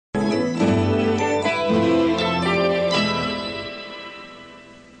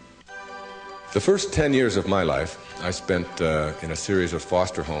The first 10 years of my life, I spent in a series of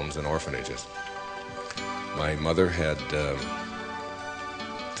foster homes and orphanages. My mother had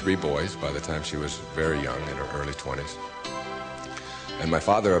 3 boys by the time she was very young, in her early 20s. And my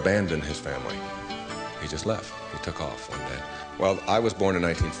father abandoned his family. He just left. He took off one day. Well, I was born in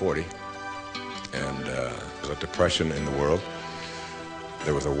 1940, and there was a depression in the world.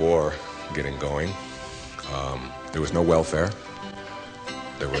 There was a war getting going. There was no welfare.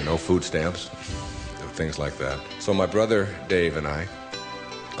 There were no food stamps, things like that. So my brother Dave and I,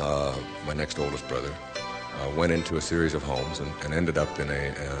 my next oldest brother, went into a series of homes and ended up in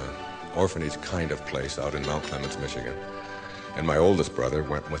an orphanage kind of place out in Mount Clemens, Michigan. And my oldest brother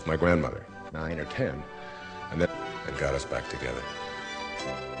went with my grandmother, 9 or 10, and got us back together.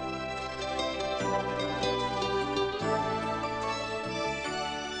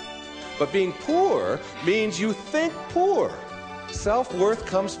 But being poor means you think poor. Self-worth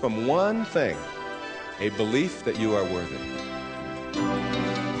comes from one thing: a belief that you are worthy.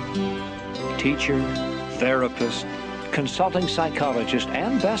 Teacher, therapist, consulting psychologist,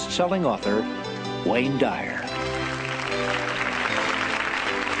 and best-selling author, Wayne Dyer.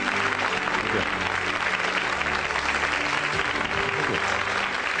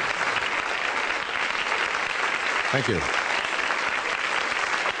 Thank you.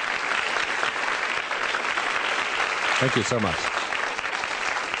 Thank you so much.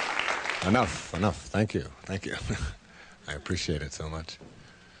 Enough. Thank you. I appreciate it so much.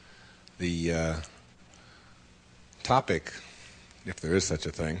 The topic, if there is such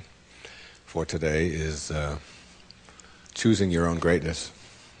a thing, for today is choosing your own greatness,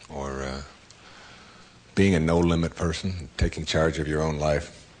 or being a no-limit person, taking charge of your own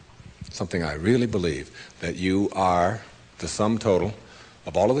life. Something I really believe, that you are the sum total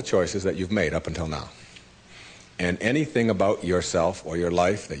of all of the choices that you've made up until now. And anything about yourself or your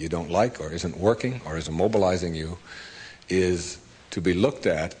life that you don't like, or isn't working, or isn't mobilizing you, is to be looked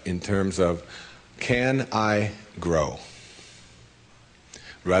at in terms of, can I grow?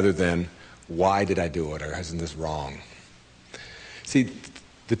 Rather than, why did I do it, or isn't this wrong? See,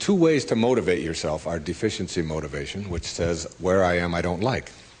 the 2 ways to motivate yourself are deficiency motivation, which says, where I am I don't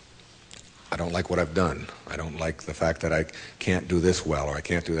like. I don't like what I've done. I don't like the fact that I can't do this well, or I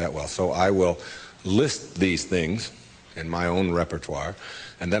can't do that well. So I will list these things in my own repertoire,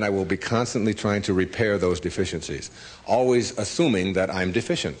 and then I will be constantly trying to repair those deficiencies, always assuming that I'm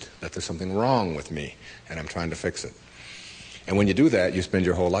deficient, that there's something wrong with me, and I'm trying to fix it. And when you do that, you spend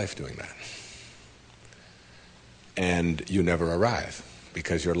your whole life doing that. And you never arrive,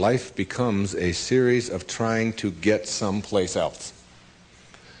 because your life becomes a series of trying to get someplace else.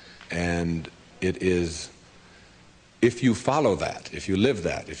 And it is, if you follow that, if you live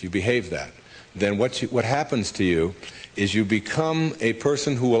that, if you behave that, then what happens to you is you become a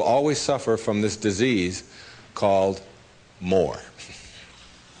person who will always suffer from this disease called more.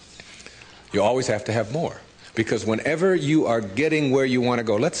 You always have to have more. Because whenever you are getting where you want to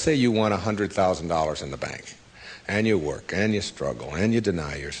go, let's say you want $100,000 in the bank, and you work, and you struggle, and you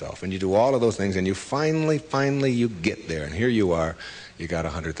deny yourself, and you do all of those things, and you finally you get there, and here you are, you got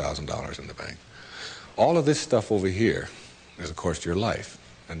 $100,000 in the bank. All of this stuff over here is, of course, your life,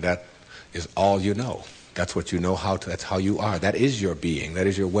 and that is all you know. That's what you know how to, that's how you are. That is your being. That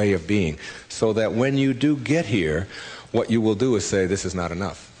is your way of being. So that when you do get here, what you will do is say, this is not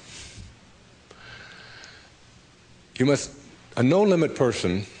enough. A no-limit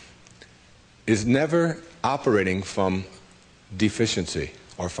person is never operating from deficiency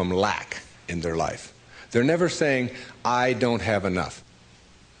or from lack in their life. They're never saying, I don't have enough.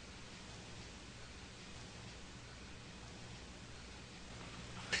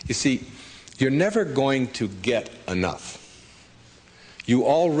 You see, you're never going to get enough. You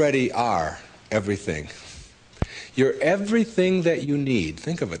already are everything. You're everything that you need.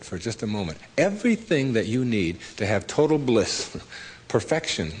 Think of it for just a moment. Everything that you need to have total bliss,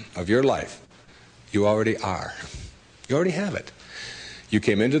 perfection of your life, you already are. You already have it. You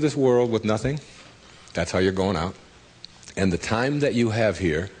came into this world with nothing. That's how you're going out. And the time that you have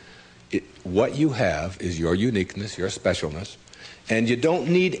here, what you have is your uniqueness, your specialness, and you don't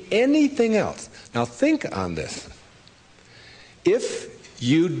need anything else. Now think on this. If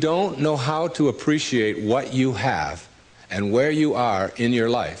you don't know how to appreciate what you have and where you are in your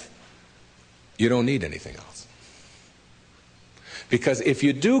life, you don't need anything else. Because if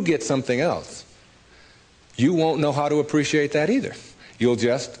you do get something else, you won't know how to appreciate that either. You'll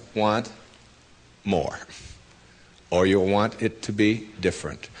just want more. Or you'll want it to be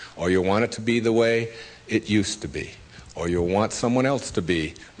different. Or you'll want it to be the way it used to be. or you'll want someone else to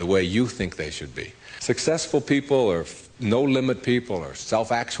be the way you think they should be. Successful people or no-limit people or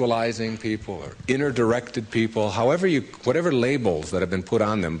self-actualizing people or inner-directed people, whatever labels that have been put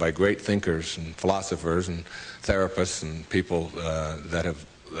on them by great thinkers and philosophers and therapists and people that have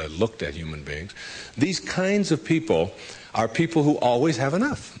looked at human beings, these kinds of people are people who always have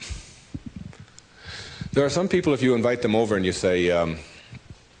enough. There are some people, if you invite them over and you say,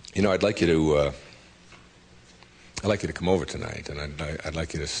 you know, I'd like you to come over tonight, and I'd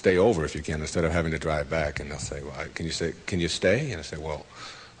like you to stay over if you can, instead of having to drive back. And they'll say, well, can you stay? And I say, well,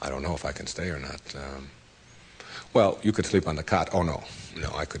 I don't know if I can stay or not. Well, you could sleep on the cot. Oh, no,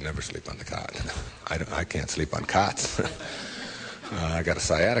 I could never sleep on the cot. I can't sleep on cots. I got a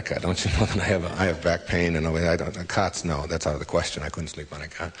sciatica. Don't you know that I have back pain and cots? No, that's out of the question. I couldn't sleep on a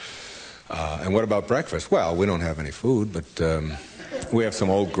cot. And what about breakfast? Well, we don't have any food, but we have some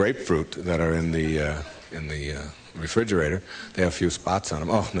old grapefruit that are in the refrigerator. They have a few spots on them.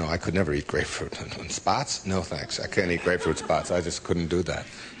 Oh, no, I could never eat grapefruit. And spots? No, thanks. I can't eat grapefruit spots. I just couldn't do that.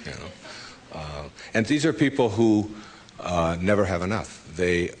 And these are people who never have enough.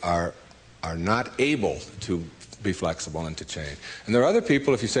 They are not able to be flexible and to change. And there are other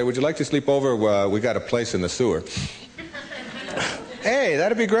people, if you say, would you like to sleep over? We got a place in the sewer. Hey,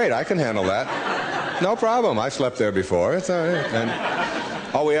 that'd be great. I can handle that. No problem. I slept there before. It's all right.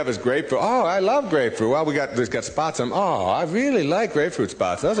 And all we have is grapefruit. Oh, I love grapefruit. Well, there's got spots on them. Oh, I really like grapefruit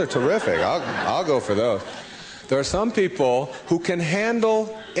spots. Those are terrific. I'll go for those. There are some people who can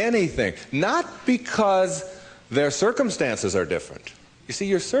handle anything, not because their circumstances are different. You see,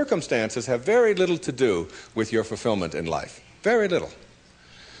 your circumstances have very little to do with your fulfillment in life. Very little.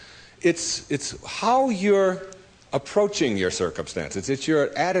 It's how you're approaching your circumstances. It's your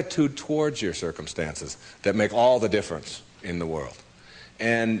attitude towards your circumstances that make all the difference in the world.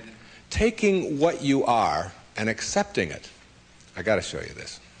 And taking what you are and accepting it. I got to show you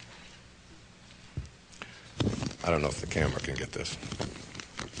this. I don't know if the camera can get this.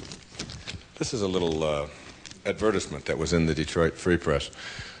 This is a little advertisement that was in the Detroit Free Press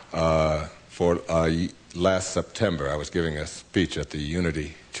for last September. I was giving a speech at the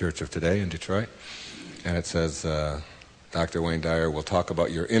Unity Church of Today in Detroit, and it says, Dr. Wayne Dyer will talk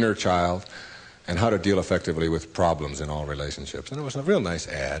about your inner child and how to deal effectively with problems in all relationships. And it was a real nice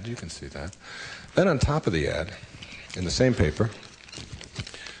ad. You can see that. Then on top of the ad, in the same paper,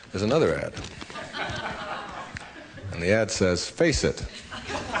 there's another ad. And the ad says, face it.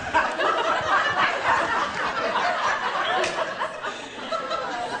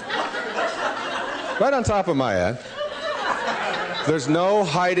 Right on top of my ad, there's no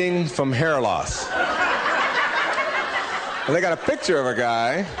hiding from hair loss. And they got a picture of a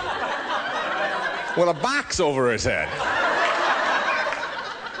guy with a box over his head.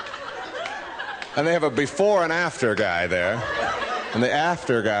 And they have a before and after guy there. And the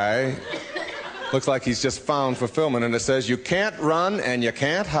after guy looks like he's just found fulfillment. And it says, you can't run and you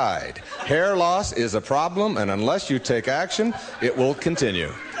can't hide. Hair loss is a problem, and unless you take action, it will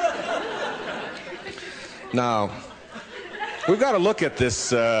continue. Now, we've got to look at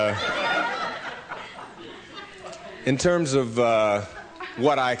this in terms of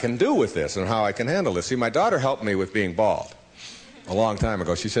what I can do with this and how I can handle this. See, my daughter helped me with being bald a long time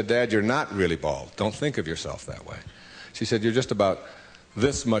ago. She said, Dad, you're not really bald. Don't think of yourself that way. She said, you're just about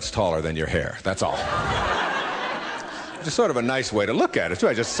this much taller than your hair. That's all. Just sort of a nice way to look at it, too.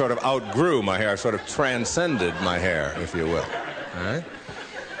 I just sort of outgrew my hair. I sort of transcended my hair, if you will. All right?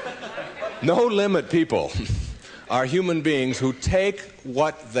 No-limit people are human beings who take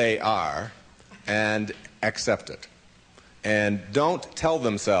what they are and accept it, and don't tell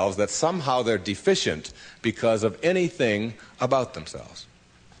themselves that somehow they're deficient because of anything about themselves.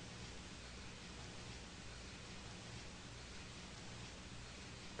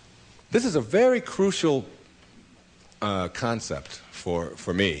 This is a very crucial concept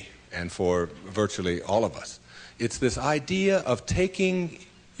for me and for virtually all of us. It's this idea of taking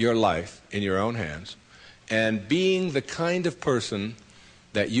your life in your own hands and being the kind of person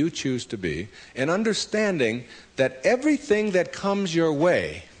that you choose to be, and understanding that everything that comes your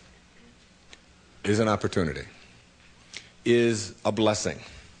way is an opportunity, is a blessing.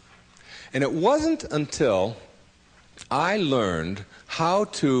 And it wasn't until I learned how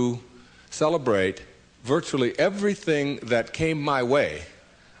to celebrate virtually everything that came my way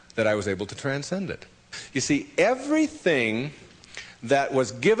that I was able to transcend it. You see, everything that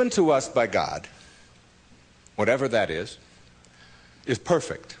was given to us by God, whatever that is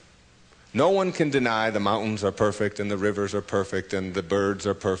perfect. No one can deny the mountains are perfect, and the rivers are perfect, and the birds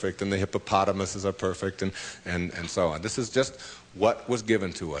are perfect, and the hippopotamuses are perfect, and so on. This is just what was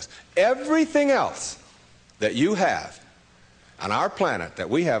given to us. Everything else that you have on our planet, that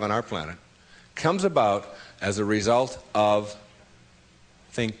we have on our planet, comes about as a result of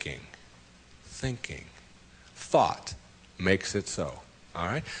thinking. Thinking. Thought makes it so. All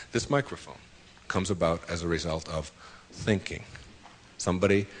right? This microphone comes about as a result of thinking.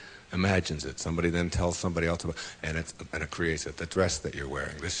 Somebody imagines it. Somebody then tells somebody else about it, and it creates it. The dress that you're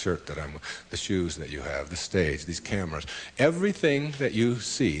wearing, this shirt that I'm wearing, the shoes that you have, the stage, these cameras. Everything that you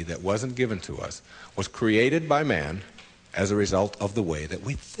see that wasn't given to us was created by man as a result of the way that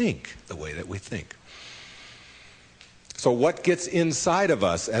we think. The way that we think. So what gets inside of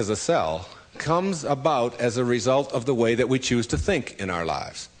us as a cell comes about as a result of the way that we choose to think in our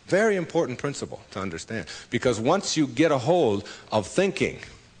lives. Very important principle to understand. Because once you get a hold of thinking,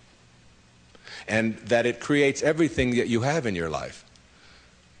 and that it creates everything that you have in your life,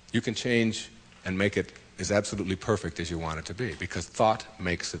 you can change and make it as absolutely perfect as you want it to be, because thought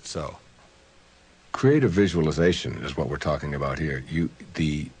makes it so. Creative visualization is what we're talking about here.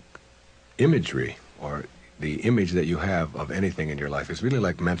 The imagery, or the image that you have of anything in your life, is really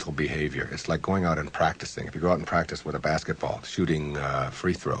like mental behavior. It's like going out and practicing. If you go out and practice with a basketball, shooting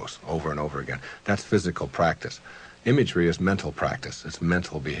free throws over and over again, that's physical practice. Imagery is mental practice. It's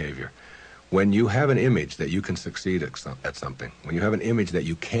mental behavior. When you have an image that you can succeed at something, when you have an image that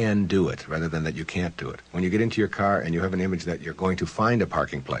you can do it rather than that you can't do it, when you get into your car and you have an image that you're going to find a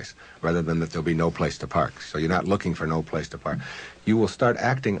parking place rather than that there'll be no place to park, so you're not looking for no place to park, you will start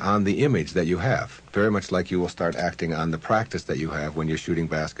acting on the image that you have, very much like you will start acting on the practice that you have when you're shooting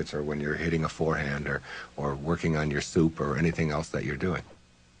baskets or when you're hitting a forehand or working on your soup or anything else that you're doing.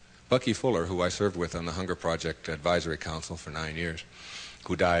 Bucky Fuller, who I served with on the Hunger Project Advisory Council for 9 years,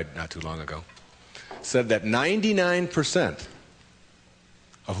 who died not too long ago, said that 99%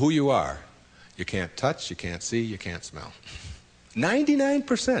 of who you are, you can't touch, you can't see, you can't smell.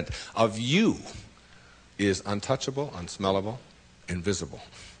 99% of you is untouchable, unsmellable, invisible.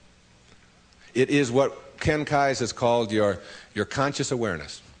 It is what Ken Kais has called your conscious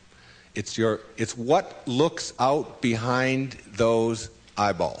awareness. It's what looks out behind those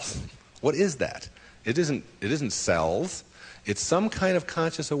eyeballs. What is that? It isn't cells. It's some kind of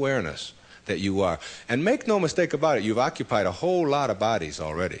conscious awareness that you are. And make no mistake about it, you've occupied a whole lot of bodies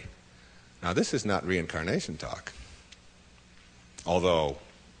already. Now, this is not reincarnation talk. Although,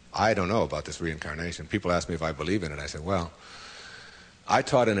 I don't know about this reincarnation. People ask me if I believe in it. I said, well, I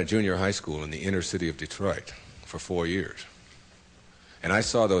taught in a junior high school in the inner city of Detroit for 4 years. And I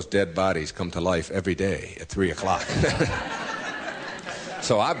saw those dead bodies come to life every day at 3 o'clock.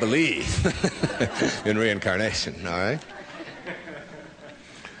 So I believe in reincarnation, all right?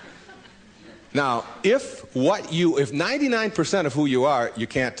 Now, if 99% of who you are you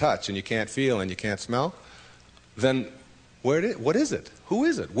can't touch and you can't feel and you can't smell, then what is it? Who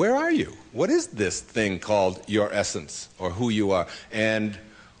is it? Where are you? What is this thing called your essence or who you are? And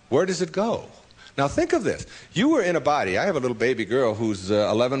where does it go? Now think of this. You were in a body. I have a little baby girl who's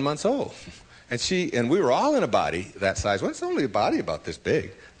 11 months old. And we were all in a body that size. Well, it's only a body about this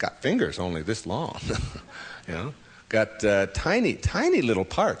big. Got fingers only this long. You know? Got tiny, tiny little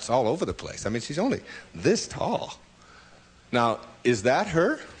parts all over the place. I mean, she's only this tall. Now, is that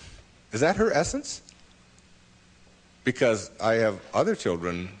her? Is that her essence? Because I have other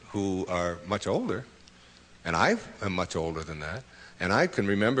children who are much older, and I am much older than that, and I can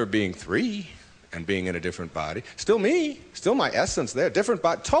remember being 3 and being in a different body. Still me, still my essence there, different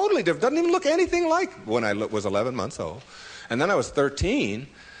body, totally different, doesn't even look anything like when I was 11 months old. And then I was 13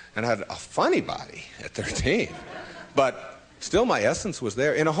 and had a funny body at 13. But still my essence was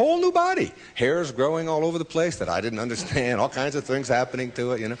there in a whole new body. Hairs growing all over the place that I didn't understand, all kinds of things happening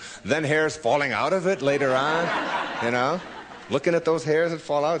to it, you know. Then hairs falling out of it later on, you know. Looking at those hairs that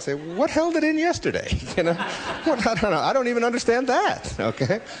fall out and say, what held it in yesterday? You know, I don't know. I don't even understand that,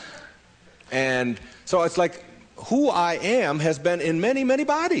 okay? And so it's like who I am has been in many, many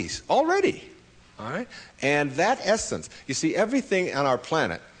bodies already, all right? And that essence, you see, everything on our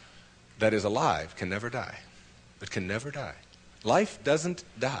planet that is alive can never die. It can never die. Life doesn't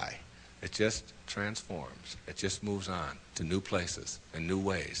die. It just transforms. It just moves on to new places and new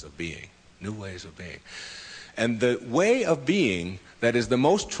ways of being. New ways of being. And the way of being that is the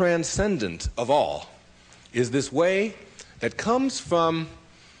most transcendent of all is this way that comes from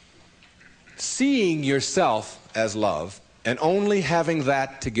seeing yourself as love and only having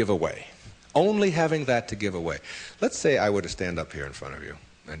that to give away. Only having that to give away. Let's say I were to stand up here in front of you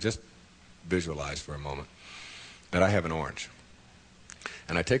and just visualize for a moment that I have an orange.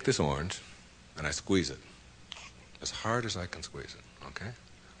 And I take this orange and I squeeze it as hard as I can squeeze it, okay?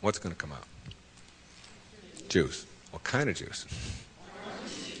 What's going to come out? Juice. What kind of juice?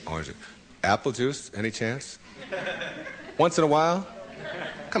 Orange juice. Apple juice, any chance? Once in a while?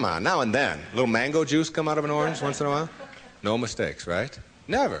 Come on, now and then. A little mango juice come out of an orange once in a while? No mistakes, right?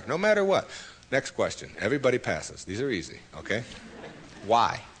 Never, no matter what. Next question. Everybody passes. These are easy, okay?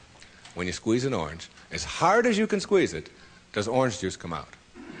 Why, when you squeeze an orange, as hard as you can squeeze it, does orange juice come out?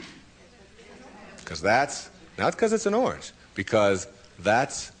 Because that's, not because it's an orange, because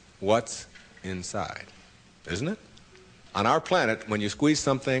that's what's inside, isn't it? On our planet, when you squeeze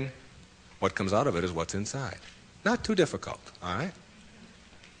something, what comes out of it is what's inside. Not too difficult, all right?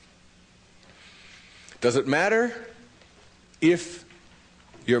 Does it matter if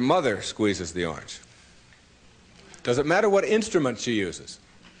your mother squeezes the orange? Does it matter what instrument she uses?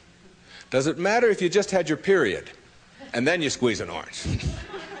 Does it matter if you just had your period and then you squeeze an orange?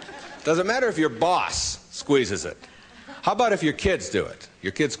 Does it matter if your boss squeezes it? How about if your kids do it?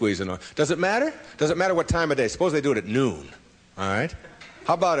 Your kids squeeze an orange. Does it matter? Does it matter what time of day? Suppose they do it at noon, all right?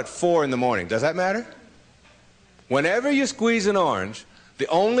 How about at 4 in the morning? Does that matter? Whenever you squeeze an orange, the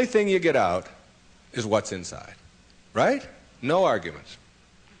only thing you get out is what's inside, right? No arguments.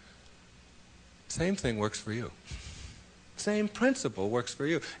 Same thing works for you. Same principle works for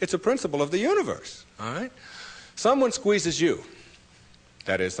you. It's a principle of the universe, all right? Someone squeezes you.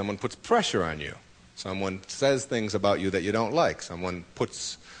 That is, someone puts pressure on you. Someone says things about you that you don't like. Someone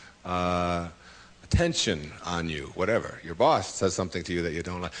puts attention on you, whatever. Your boss says something to you that you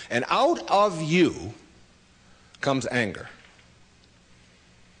don't like. And out of you comes anger.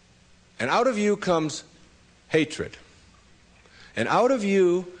 And out of you comes hatred. And out of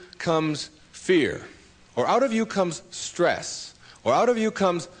you comes fear. Or out of you comes stress. Or out of you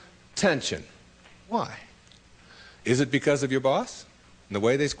comes tension. Why? Is it because of your boss and the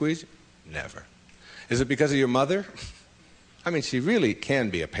way they squeeze you? Never. Is it because of your mother? I mean, she really can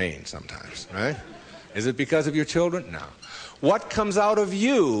be a pain sometimes, right? Is it because of your children? No. What comes out of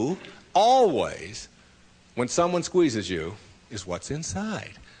you always when someone squeezes you is what's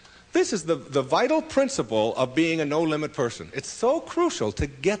inside. This is the vital principle of being a no-limit person. It's so crucial to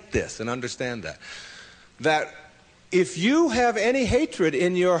get this and understand that. That if you have any hatred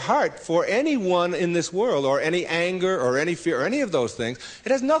in your heart for anyone in this world, or any anger, or any fear, or any of those things,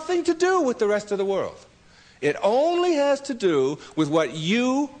 it has nothing to do with the rest of the world. It only has to do with what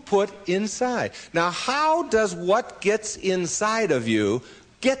you put inside. Now, how does what gets inside of you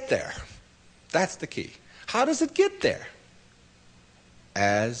get there? That's the key. How does it get there?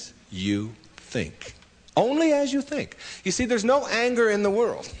 As you think. Only as you think. You see, there's no anger in the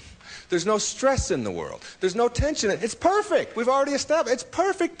world. There's no stress in the world. There's no tension. It's perfect. We've already established. It's a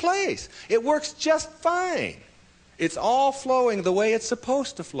perfect place. It works just fine. It's all flowing the way it's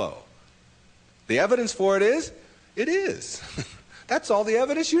supposed to flow. The evidence for it is, it is. That's all the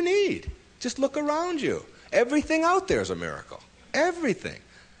evidence you need. Just look around you. Everything out there is a miracle. Everything,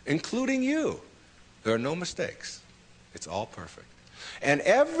 including you. There are no mistakes. It's all perfect. And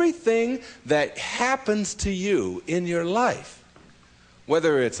everything that happens to you in your life,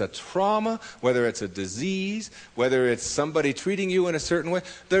 whether it's a trauma, whether it's a disease, whether it's somebody treating you in a certain way,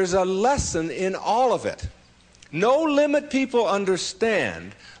 there's a lesson in all of it. No-limit people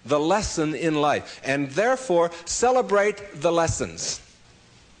understand the lesson in life, and therefore celebrate the lessons.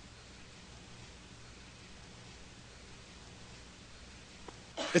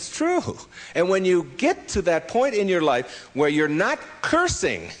 It's true. And when you get to that point in your life where you're not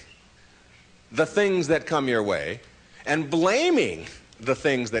cursing the things that come your way and blaming the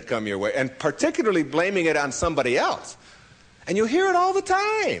things that come your way, and particularly blaming it on somebody else, and you hear it all the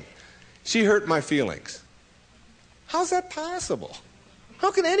time. She hurt my feelings. How's that possible?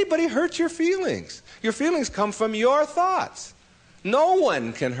 How can anybody hurt your feelings? Your feelings come from your thoughts. No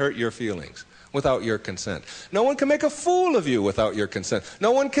one can hurt your feelings without your consent. No one can make a fool of you without your consent.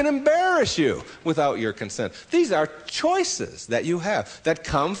 No one can embarrass you without your consent. These are choices that you have that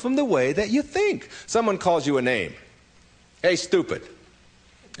come from the way that you think. Someone calls you a name. Hey, stupid.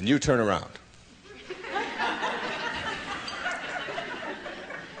 And you turn around.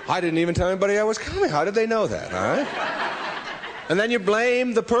 I didn't even tell anybody I was coming. How did they know that, all right? And then you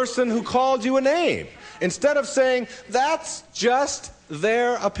blame the person who called you a name. Instead of saying, that's just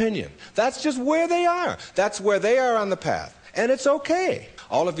their opinion. That's just where they are. That's where they are on the path. And it's okay.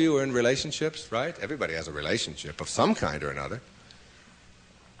 All of you are in relationships, right? Everybody has a relationship of some kind or another.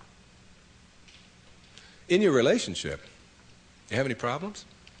 In your relationship, you have any problems?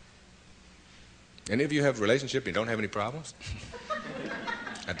 Any of you have a relationship and you don't have any problems?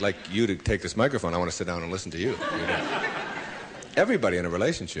 I'd like you to take this microphone. I want to sit down and listen to you. Everybody in a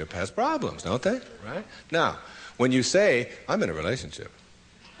relationship has problems, don't they? Right? Now, when you say, I'm in a relationship,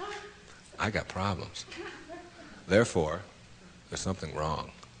 I got problems. Therefore, there's something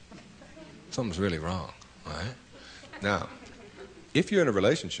wrong. Something's really wrong, all right? Now, if you're in a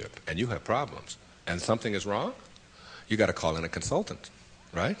relationship and you have problems and something is wrong, you got to call in a consultant,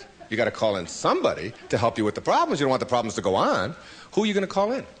 right? You got to call in somebody to help you with the problems. You don't want the problems to go on. Who are you going to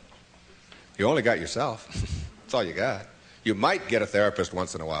call in? You only got yourself. That's all you got. You might get a therapist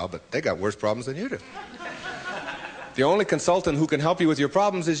once in a while, but they got worse problems than you do. The only consultant who can help you with your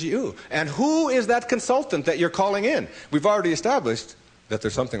problems is you. And who is that consultant that you're calling in? We've already established that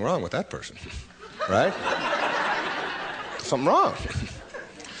there's something wrong with that person, right? Something wrong.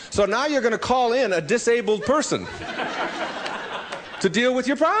 So now you're going to call in a disabled person to deal with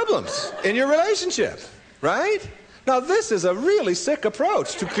your problems in your relationship, right? Now, this is a really sick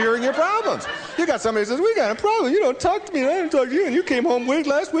approach to curing your problems. You got somebody who says, we got a problem. You don't talk to me, and I didn't talk to you, and you came home late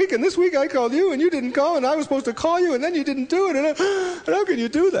last week, and this week I called you, and you didn't call, and I was supposed to call you, and then you didn't do it, and how can you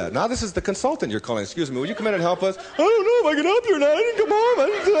do that? Now, this is the consultant you're calling. Excuse me, will you come in and help us? I don't know if I can help you or not. I didn't come home.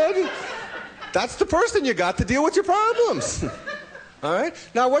 I didn't. That's the person you got to deal with your problems. All right?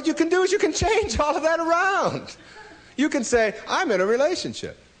 Now, what you can do is you can change all of that around. You can say, I'm in a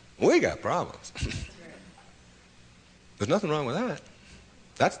relationship. We got problems. There's nothing wrong with that.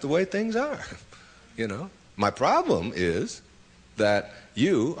 That's the way things are, you know. My problem is that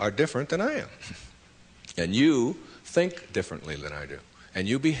you are different than I am. And you think differently than I do. And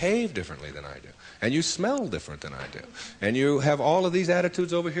you behave differently than I do. And you smell different than I do. And you have all of these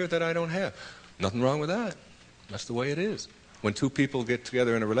attitudes over here that I don't have. Nothing wrong with that. That's the way it is. When two people get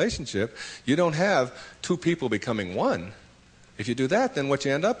together in a relationship, you don't have two people becoming one. If you do that, then what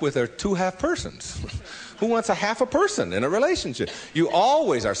you end up with are two half persons. Who wants a half a person in a relationship? You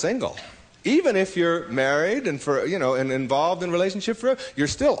always are single. Even if you're married and and involved in a relationship forever, you're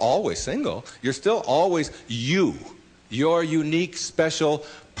still always single. You're still always you. Your unique, special,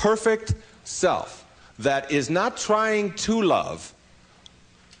 perfect self that is not trying to love,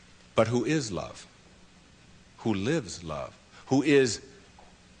 but who is love, who lives love, who is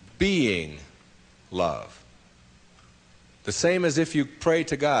being love. The same as if you pray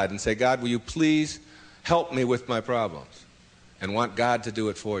to God and say, God, will you please help me with my problems? And want God to do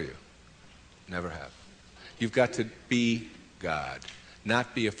it for you. Never have. You've got to be God,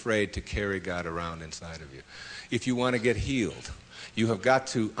 not be afraid to carry God around inside of you. If you want to get healed, you have got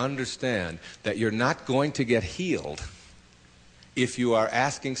to understand that you're not going to get healed if you are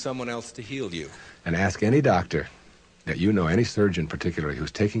asking someone else to heal you. And ask any doctor that you know, any surgeon particularly,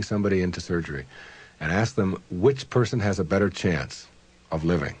 who's taking somebody into surgery, and ask them which person has a better chance of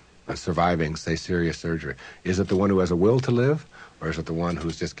living and surviving, say, serious surgery. Is it the one who has a will to live, or is it the one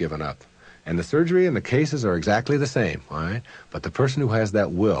who's just given up? And the surgery and the cases are exactly the same, all right? But the person who has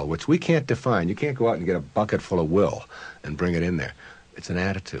that will, which we can't define, you can't go out and get a bucket full of will and bring it in there. It's an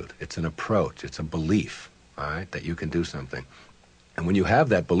attitude, it's an approach, it's a belief, all right, that you can do something. And when you have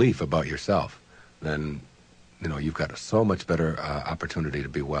that belief about yourself, then you've got so much better opportunity to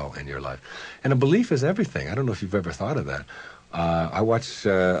be well in your life. And a belief is everything. I don't know if you've ever thought of that. I watched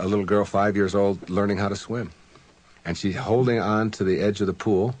a little girl, 5 years old, learning how to swim. And she's holding on to the edge of the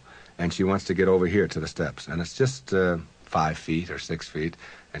pool, and she wants to get over here to the steps. And it's just 5 feet or 6 feet.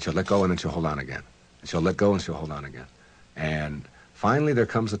 And she'll let go, and then she'll hold on again. And she'll let go, and she'll hold on again. And finally there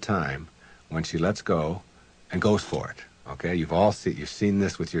comes a time when she lets go and goes for it. Okay? You've seen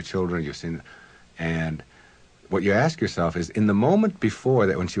this with your children. You've seen it. And what you ask yourself is, in the moment before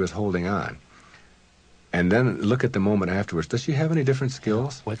that when she was holding on, and then look at the moment afterwards, does she have any different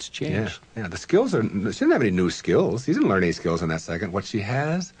skills? What's changed? Yeah, the skills she didn't have any new skills. She didn't learn any skills in that second. What she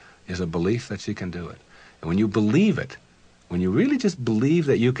has is a belief that she can do it. And when you believe it, when you really just believe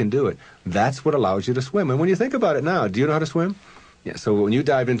that you can do it, that's what allows you to swim. And when you think about it now, do you know how to swim? Yeah, so when you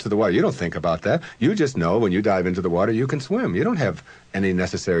dive into the water, you don't think about that. You just know when you dive into the water, you can swim. You don't have any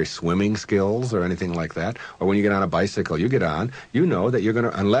necessary swimming skills or anything like that. Or when you get on a bicycle, you get on, you know that you're going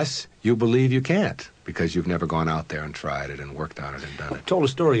to, unless you believe you can't, because you've never gone out there and tried it and worked on it and done it. Told a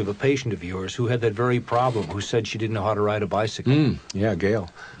story of a patient of yours who had that very problem, who said she didn't know how to ride a bicycle. Yeah, Gail,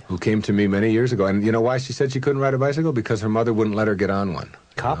 who came to me many years ago. And you know why she said she couldn't ride a bicycle? Because her mother wouldn't let her get on one.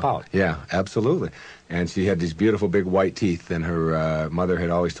 Cop out. Yeah, absolutely. And she had these beautiful big white teeth, and her mother had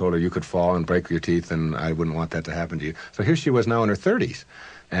always told her you could fall and break your teeth, and I wouldn't want that to happen to you. So here she was now in her 30s,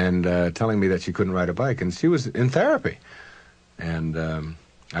 and telling me that she couldn't ride a bike, and she was in therapy. And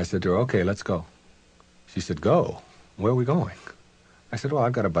I said to her, okay, let's go. She said, go? Where are we going? I said, well,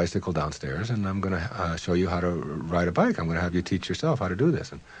 I've got a bicycle downstairs, and I'm going to show you how to ride a bike. I'm going to have you teach yourself how to do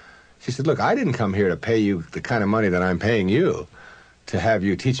this. And she said, look, I didn't come here to pay you the kind of money that I'm paying you to have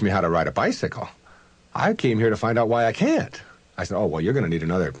you teach me how to ride a bicycle. I came here to find out why I can't. I said, oh, well, you're going to need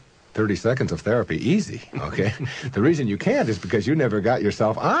another 30 seconds of therapy easy, okay? The reason you can't is because you never got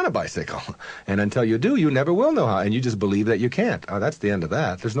yourself on a bicycle. And until you do, you never will know how. And you just believe that you can't. Oh, that's the end of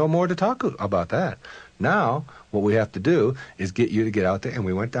that. There's no more to talk about that. Now, what we have to do is get you to get out there. And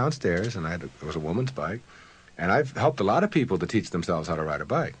we went downstairs, and it was a woman's bike. And I've helped a lot of people to teach themselves how to ride a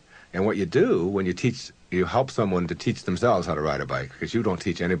bike. And what you do when you help someone to teach themselves how to ride a bike, because you don't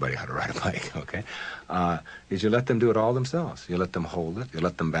teach anybody how to ride a bike, okay, is you let them do it all themselves. You let them hold it, you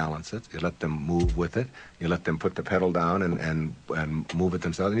let them balance it, you let them move with it, you let them put the pedal down and move it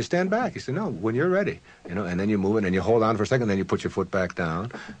themselves, and you stand back. You say, no, when you're ready, and then you move it, and you hold on for a second, then you put your foot back down,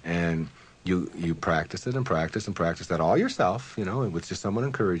 and you practice it and practice and practice that all yourself, with just someone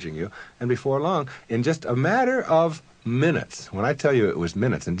encouraging you, and before long, in just a matter of minutes. When I tell you it was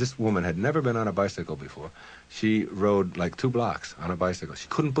minutes, and this woman had never been on a bicycle before. She rode like 2 blocks on a bicycle. She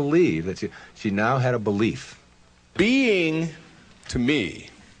couldn't believe that she now had a belief. Being, to me,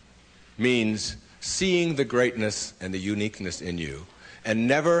 means seeing the greatness and the uniqueness in you and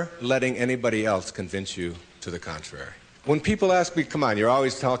never letting anybody else convince you to the contrary. When people ask me, come on, you're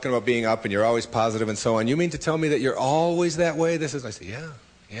always talking about being up and you're always positive and so on, you mean to tell me that you're always that way? I say,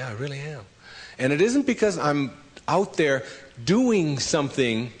 yeah, I really am. And it isn't because I'm out there doing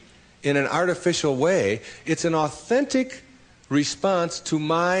something in an artificial way. It's an authentic response to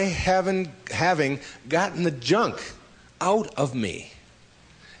my having gotten the junk out of me.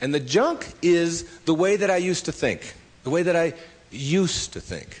 And the junk is the way that I used to think, the way that I used to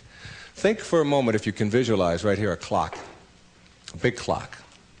think. Think for a moment, if you can visualize right here, a clock, a big clock.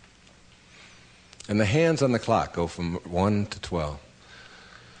 And the hands on the clock go from 1 to 12.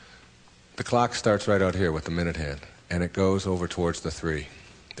 The clock starts right out here with the minute hand, and it goes over towards the 3,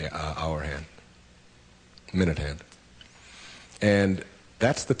 the hour hand, minute hand. And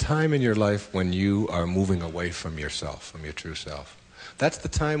that's the time in your life when you are moving away from yourself, from your true self. That's the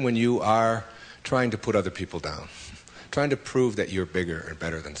time when you are trying to put other people down, trying to prove that you're bigger and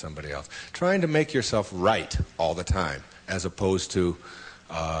better than somebody else, trying to make yourself right all the time, as opposed to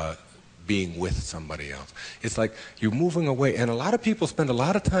being with somebody else. It's like you're moving away, and a lot of people spend a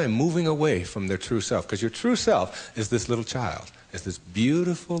lot of time moving away from their true self, because your true self is this little child, is this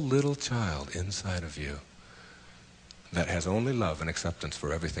beautiful little child inside of you that has only love and acceptance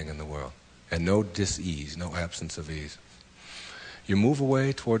for everything in the world, and no dis-ease, no absence of ease. You move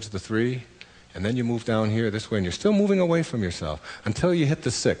away towards the 3, and then you move down here this way, and you're still moving away from yourself until you hit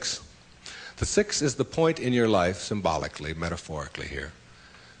the 6. The 6 is the point in your life, symbolically, metaphorically here,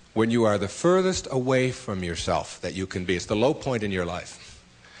 when you are the furthest away from yourself that you can be. It's the low point in your life.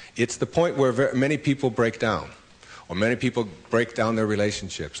 It's the point where many people break down, or many people break down their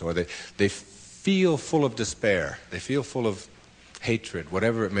relationships, or they feel full of despair, they feel full of hatred,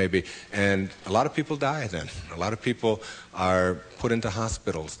 whatever it may be. And a lot of people die then. A lot of people are put into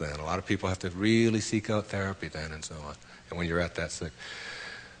hospitals then. A lot of people have to really seek out therapy then, and so on. And when you're at that 6.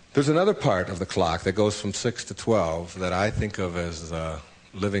 There's another part of the clock that goes from 6 to 12 that I think of as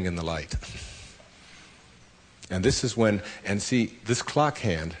living in the light. And this is when, and see, this clock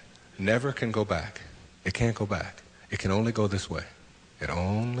hand never can go back. It can't go back. It can only go this way. It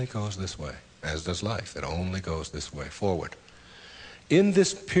only goes this way, as does life. It only goes this way, forward. In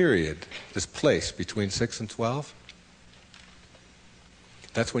this period, this place between 6 and 12,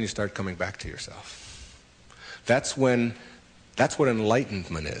 that's when you start coming back to yourself. That's what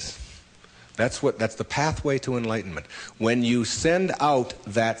enlightenment is. That's the pathway to enlightenment. When you send out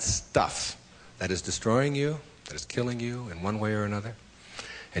that stuff that is destroying you, that is killing you in one way or another,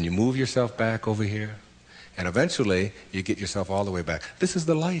 and you move yourself back over here, and eventually you get yourself all the way back. This is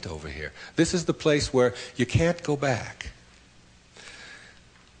the light over here. This is the place where you can't go back.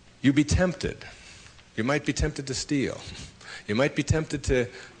 You'd be tempted. You might be tempted to steal. You might be tempted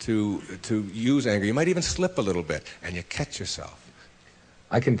to use anger. You might even slip a little bit, and you catch yourself.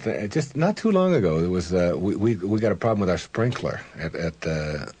 I can just not too long ago there was we got a problem with our sprinkler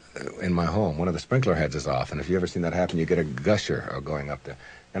in my home. One of the sprinkler heads is off, and if you ever seen that happen, you get a gusher going up there.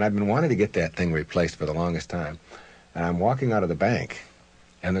 And I've been wanting to get that thing replaced for the longest time. And I'm walking out of the bank,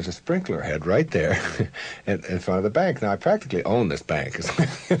 and there's a sprinkler head right there in front of the bank. Now, I practically own this bank,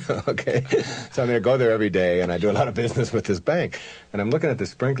 okay? So I'm going to go there every day, and I do a lot of business with this bank. And I'm looking at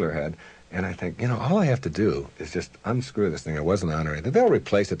this sprinkler head, and I think, all I have to do is just unscrew this thing. It wasn't on or anything. They'll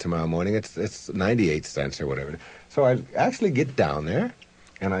replace it tomorrow morning. It's 98 cents or whatever. So I actually get down there,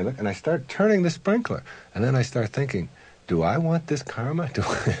 and I look, and I start turning the sprinkler. And then I start thinking, do I want this karma? Do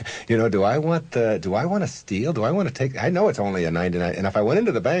I want to steal? Do I want to take? I know it's only a 99, and if I went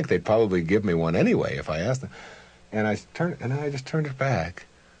into the bank, they'd probably give me one anyway if I asked them. And I just turned it back,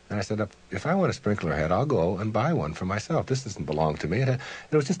 And I said, if I want a sprinkler head, I'll go and buy one for myself. This doesn't belong to me. It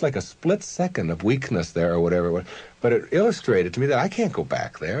was just like a split second of weakness there or whatever it was. But it illustrated to me that I can't go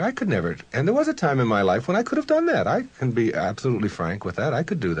back there. I could never. And there was a time in my life when I could have done that. I can be absolutely frank with that. I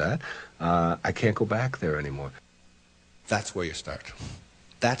could do that. I can't go back there anymore. That's where you start.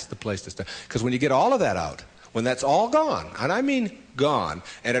 That's the place to start. Because when you get all of that out, when that's all gone, and I mean gone,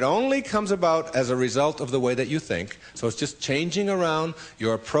 and it only comes about as a result of the way that you think, so it's just changing around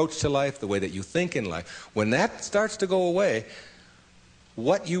your approach to life, the way that you think in life. When that starts to go away,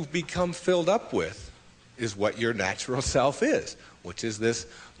 what you've become filled up with is what your natural self is, which is this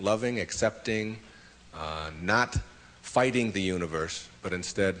loving, accepting, not fighting the universe, but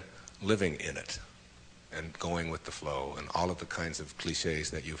instead living in it and going with the flow and all of the kinds of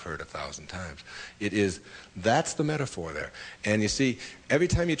cliches that you've heard 1,000 times. That's the metaphor there. And you see, every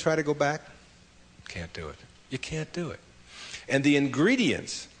time you try to go back, can't do it. You can't do it. And the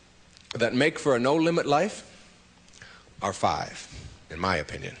ingredients that make for a no-limit life are 5, in my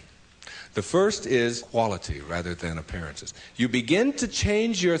opinion. The first is quality rather than appearances. You begin to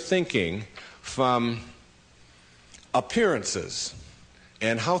change your thinking from appearances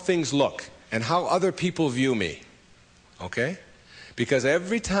and how things look and how other people view me, okay? Because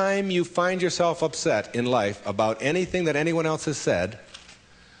every time you find yourself upset in life about anything that anyone else has said,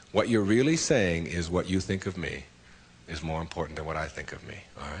 what you're really saying is what you think of me is more important than what I think of me,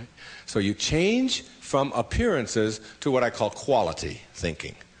 all right? So you change from appearances to what I call quality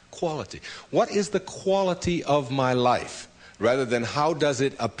thinking. Quality. What is the quality of my life, rather than how does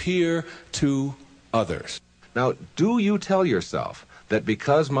it appear to others? Now, do you tell yourself that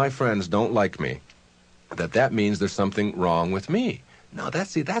because my friends don't like me, that means there's something wrong with me? No,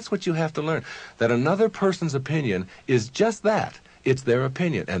 that's what you have to learn. That another person's opinion is just that. It's their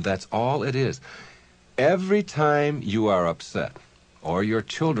opinion, and that's all it is. Every time you are upset, or your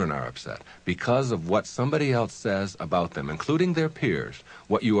children are upset, because of what somebody else says about them, including their peers,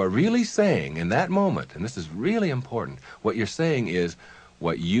 what you are really saying in that moment, and this is really important, what you're saying is,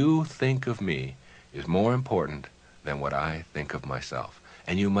 what you think of me is more important than what I think of myself.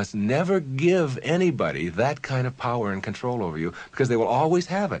 And you must never give anybody that kind of power and control over you, because they will always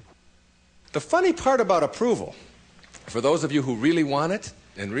have it. The funny part about approval, for those of you who really want it,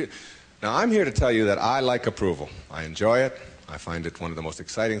 now I'm here to tell you that I like approval. I enjoy it. I find it one of the most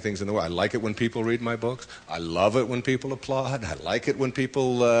exciting things in the world. I like it when people read my books. I love it when people applaud. I like it when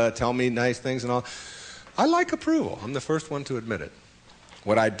people tell me nice things and all. I like approval. I'm the first one to admit it.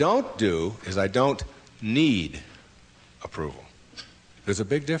 What I don't do is I don't need approval. There's a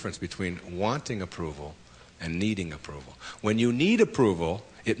big difference between wanting approval and needing approval. When you need approval,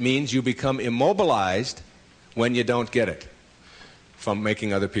 it means you become immobilized when you don't get it, from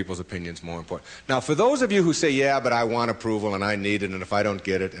making other people's opinions more important. Now, for those of you who say, yeah, but I want approval and I need it, and if I don't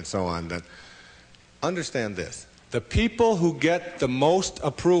get it, and so on, then understand this. The people who get the most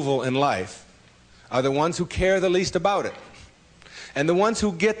approval in life are the ones who care the least about it. And the ones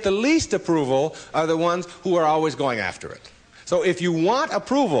who get the least approval are the ones who are always going after it. So if you want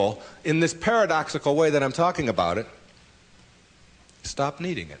approval in this paradoxical way that I'm talking about it, stop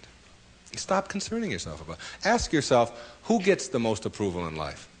needing it. Stop concerning yourself about it. Ask yourself, who gets the most approval in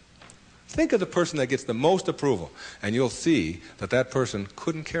life? Think of the person that gets the most approval, and you'll see that that person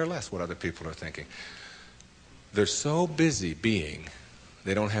couldn't care less what other people are thinking. They're so busy being,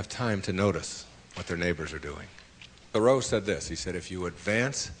 they don't have time to notice what their neighbors are doing. Thoreau said this. He said, if you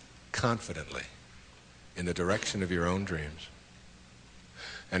advance confidently in the direction of your own dreams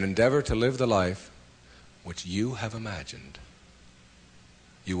and endeavor to live the life which you have imagined,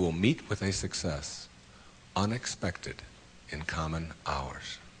 you will meet with a success unexpected in common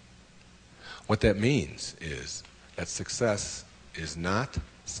hours. What that means is that success is not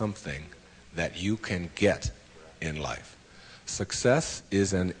something that you can get in life. Success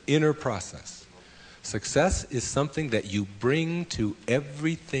is an inner process. Success is something that you bring to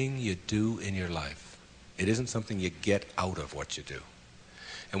everything you do in your life. It isn't something you get out of what you do.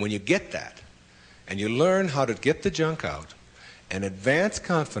 And when you get that, and you learn how to get the junk out, and advance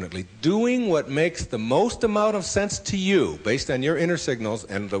confidently, doing what makes the most amount of sense to you based on your inner signals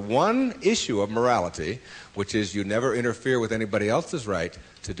and the one issue of morality, which is you never interfere with anybody else's right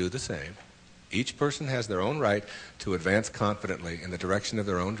to do the same. Each person has their own right to advance confidently in the direction of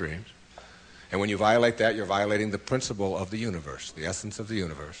their own dreams. And when you violate that, you're violating the principle of the universe, the essence of the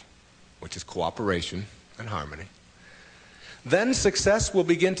universe, which is cooperation and harmony. Then success will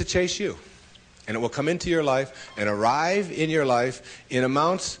begin to chase you. And it will come into your life and arrive in your life in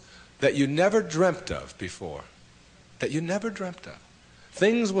amounts that you never dreamt of before. That you never dreamt of.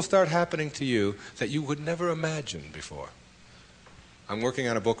 Things will start happening to you that you would never imagine before. I'm working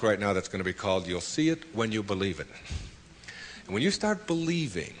on a book right now that's going to be called You'll See It When You Believe It. And when you start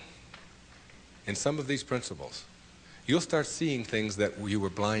believing in some of these principles, you'll start seeing things that you were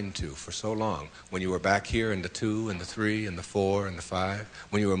blind to for so long. When you were back here in the 2 and the 3 and the 4 and the 5,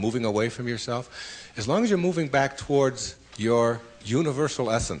 when you were moving away from yourself, as long as you're moving back towards your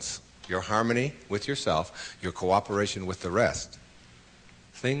universal essence, your harmony with yourself, your cooperation with the rest,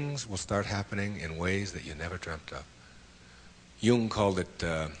 things will start happening in ways that you never dreamt of. Jung called it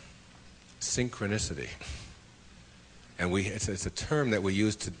synchronicity. And it's a term that we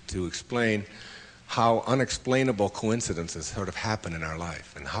use to explain how unexplainable coincidences sort of happen in our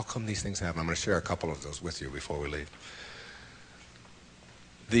life. And how come these things happen? I'm going to share a couple of those with you before we leave.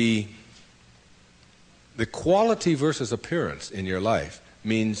 The quality versus appearance in your life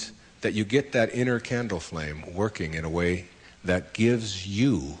means that you get that inner candle flame working in a way that gives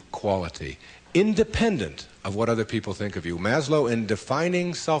you quality, independent of what other people think of you. Maslow, in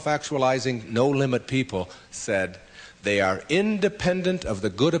defining self-actualizing, no-limit people, said they are independent of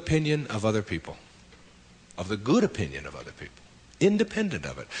the good opinion of other people. Of the good opinion of other people. Independent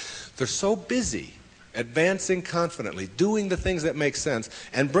of it. They're so busy advancing confidently, doing the things that make sense,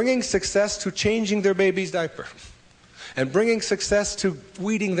 and bringing success to changing their baby's diaper, and bringing success to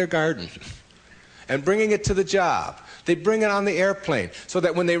weeding their garden, and bringing it to the job. They bring it on the airplane so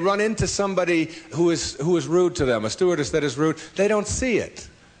that when they run into somebody who is rude to them, a stewardess that is rude, they don't see it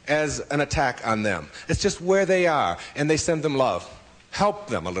as an attack on them. It's just where they are, and they send them love. Help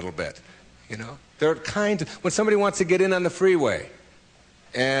them a little bit, you know. They're kind. When somebody wants to get in on the freeway,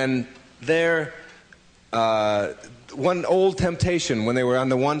 and they're one old temptation when they were on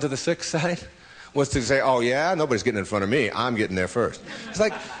the 1 to the 6 side was to say, oh yeah, nobody's getting in front of me, I'm getting there first. It's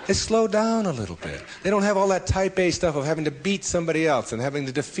like they slow down a little bit. They don't have all that type A stuff of having to beat somebody else and having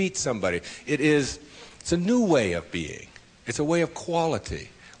to defeat somebody. It's a new way of being. It's a way of quality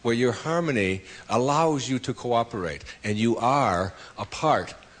where your harmony allows you to cooperate, and you are a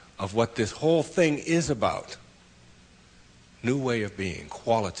part of what this whole thing is about. New way of being,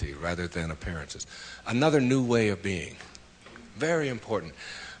 quality rather than appearances. Another new way of being, very important.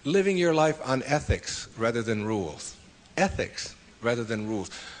 Living your life on ethics rather than rules. Ethics rather than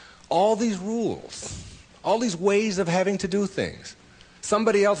rules. All these rules, all these ways of having to do things,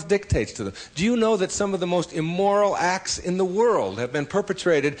 somebody else dictates to them. Do you know that some of the most immoral acts in the world have been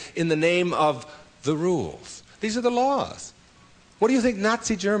perpetrated in the name of the rules? These are the laws. What do you think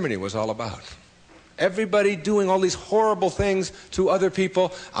Nazi Germany was all about? Everybody doing all these horrible things to other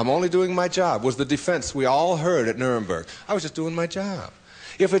people. I'm only doing my job, was the defense we all heard at Nuremberg. I was just doing my job.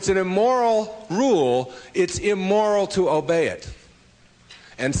 If it's an immoral rule, it's immoral to obey it.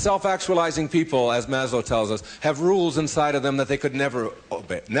 And self-actualizing people, as Maslow tells us, have rules inside of them that they could never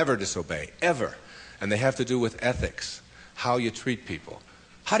obey, never disobey, ever. And they have to do with ethics, how you treat people.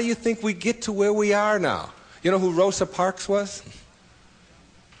 How do you think we get to where we are now? You know who Rosa Parks was?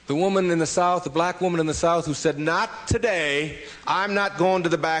 The woman in the South, the black woman in the South who said, not today, I'm not going to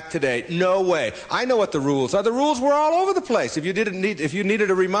the back today. No way. I know what the rules are. The rules were all over the place. If you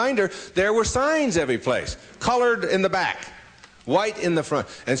needed a reminder, there were signs every place. Colored in the back, white in the front.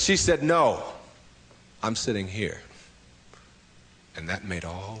 And she said, no, I'm sitting here. And that made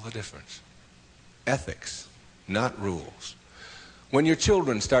all the difference. Ethics, not rules. When your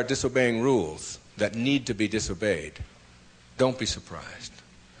children start disobeying rules that need to be disobeyed, don't be surprised.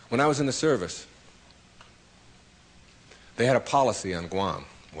 When I was in the service, they had a policy on Guam,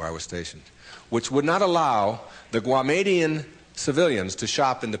 where I was stationed, which would not allow the Guamanian civilians to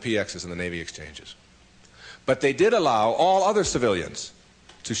shop in the PXs and the Navy exchanges. But they did allow all other civilians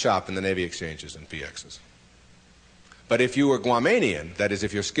to shop in the Navy exchanges and PXs. But if you were Guamanian, that is,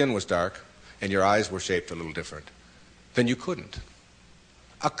 if your skin was dark and your eyes were shaped a little different, then you couldn't.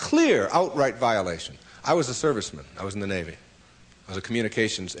 A clear, outright violation. I was a serviceman. I was in the Navy. I was a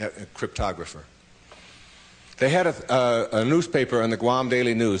communications cryptographer. They had a newspaper in the Guam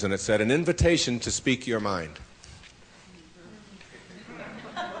Daily News, and it said, an invitation to speak your mind.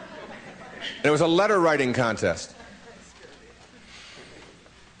 And it was a letter writing contest.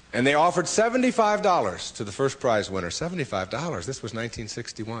 And they offered $75 to the first prize winner. $75. This was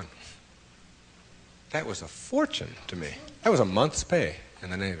 1961. That was a fortune to me. That was a month's pay in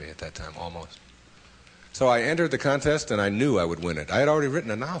the Navy at that time, almost. So I entered the contest, and I knew I would win it. I had already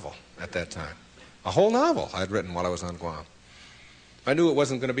written a novel at that time. A whole novel I had written while I was on Guam. I knew it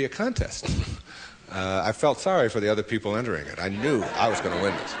wasn't going to be a contest. I felt sorry for the other people entering it. I knew I was going to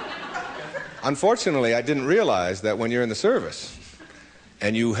win this. Unfortunately, I didn't realize that when you're in the service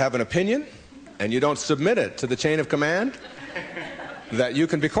and you have an opinion and you don't submit it to the chain of command, that you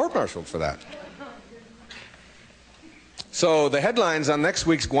can be court-martialed for that. So the headlines on next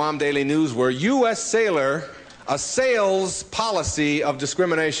week's Guam Daily News were U.S. sailor assails policy of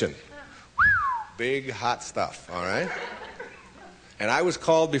discrimination. Big, hot stuff, all right? And I was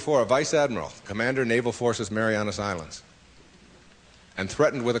called before a vice admiral, commander, Naval Forces, Marianas Islands, and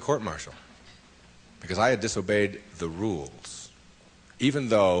threatened with a court-martial because I had disobeyed the rules, even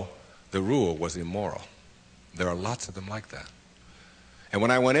though the rule was immoral. There are lots of them like that. And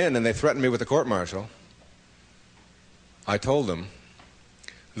when I went in and they threatened me with a court-martial, I told them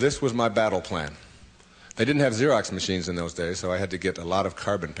this was my battle plan. They didn't have Xerox machines in those days, so I had to get a lot of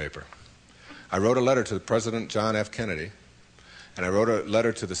carbon paper. I wrote a letter to President John F. Kennedy, and I wrote a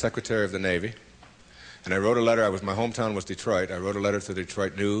letter to the Secretary of the Navy, and I wrote a letter. My hometown was Detroit. I wrote a letter to the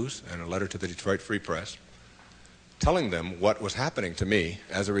Detroit News and a letter to the Detroit Free Press, telling them what was happening to me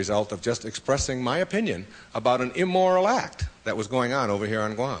as a result of just expressing my opinion about an immoral act that was going on over here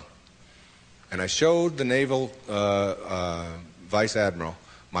on Guam. And I showed the Naval Vice Admiral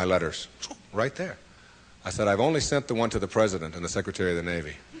my letters right there. I said, I've only sent the one to the President and the Secretary of the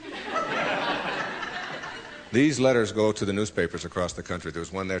Navy. These letters go to the newspapers across the country. There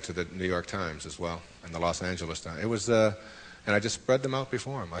was one there to the New York Times as well, and the Los Angeles Times. It was, and I just spread them out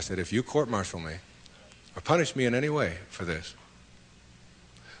before him. I said, if you court-martial me or punish me in any way for this,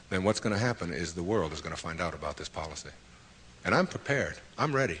 then what's going to happen is the world is going to find out about this policy. And I'm prepared.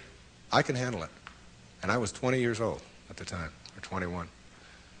 I'm ready. I can handle it. And I was 20 years old at the time, or 21.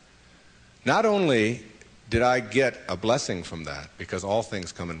 Not only did I get a blessing from that, because all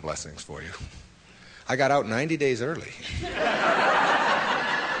things come in blessings for you, I got out 90 days early.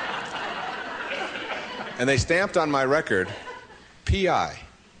 And they stamped on my record, P.I.,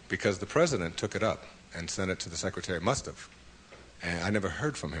 because the President took it up and sent it to the Secretary. Must have. And I never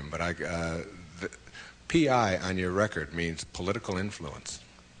heard from him, but the P.I. on your record means political influence.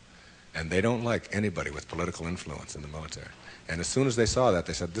 And they don't like anybody with political influence in the military. And as soon as they saw that,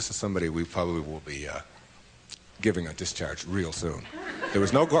 they said, this is somebody we probably will be giving a discharge real soon. There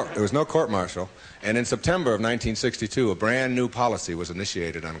was no court-martial. And in September of 1962, a brand new policy was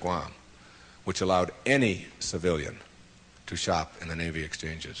initiated on Guam, which allowed any civilian to shop in the Navy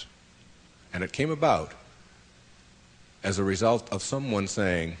exchanges. And it came about as a result of someone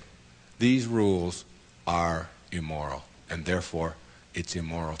saying, these rules are immoral, and therefore it's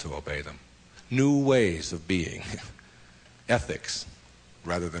immoral to obey them. New ways of being, ethics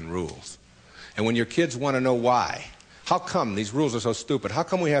rather than rules. And when your kids want to know why, how come these rules are so stupid? How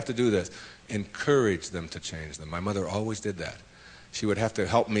come we have to do this? Encourage them to change them. My mother always did that. She would have to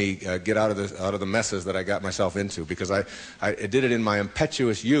help me get out of the messes that I got myself into, because I did it in my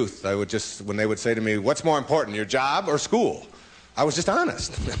impetuous youth. I would just, when they would say to me, what's more important, your job or school? I was just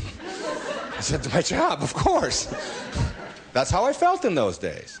honest. I said, my job, of course. That's how I felt in those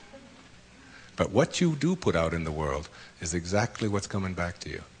days. But what you do put out in the world is exactly what's coming back to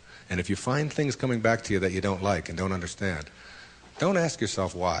you. And if you find things coming back to you that you don't like and don't understand, don't ask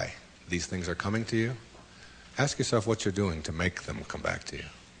yourself why these things are coming to you. Ask yourself what you're doing to make them come back to you.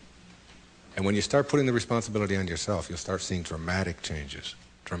 And when you start putting the responsibility on yourself, you'll start seeing dramatic changes.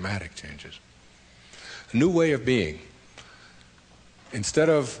 Dramatic changes. A new way of being. Instead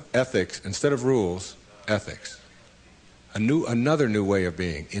of ethics, instead of rules, ethics. Another new way of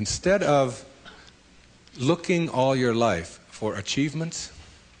being. Instead of looking all your life for achievements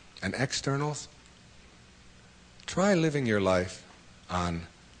and externals, try living your life on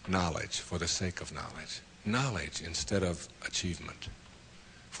knowledge for the sake of knowledge. Knowledge instead of achievement.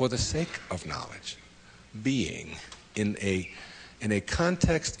 For the sake of knowledge. Being in a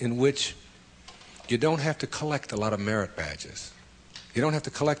context in which you don't have to collect a lot of merit badges. You don't have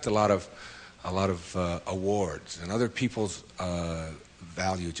to collect a lot of awards and other people's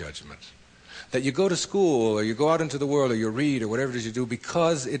value judgments. That you go to school or you go out into the world or you read or whatever it is you do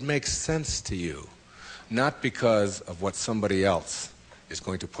because it makes sense to you, not because of what somebody else is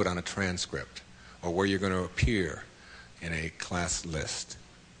going to put on a transcript or where you're going to appear in a class list.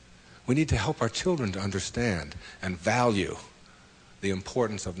 We need to help our children to understand and value the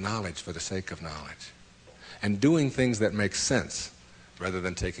importance of knowledge for the sake of knowledge and doing things that make sense rather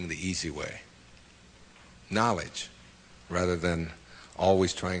than taking the easy way. Knowledge rather than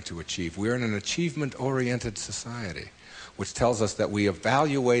always trying to achieve. We're in an achievement-oriented society, which tells us that we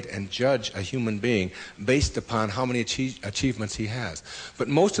evaluate and judge a human being based upon how many achievements he has. But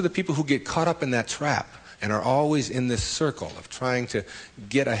most of the people who get caught up in that trap and are always in this circle of trying to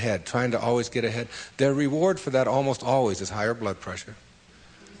get ahead, trying to always get ahead, their reward for that almost always is higher blood pressure,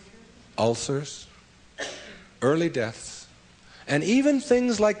 ulcers, early deaths, and even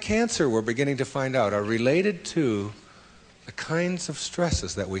things like cancer we're beginning to find out are related to the kinds of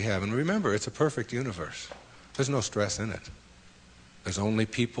stresses that we have. And remember, it's a perfect universe. There's no stress in it. There's only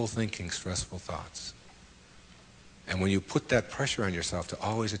people thinking stressful thoughts. And when you put that pressure on yourself to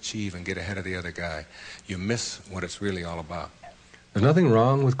always achieve and get ahead of the other guy, you miss what it's really all about. There's nothing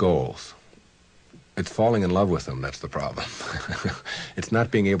wrong with goals. It's falling in love with them that's the problem. It's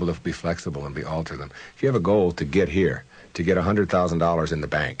not being able to be flexible and alter them. If you have a goal to get here, to get $100,000 in the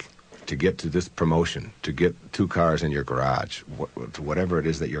bank, to get to this promotion, to get 2 cars in your garage, whatever it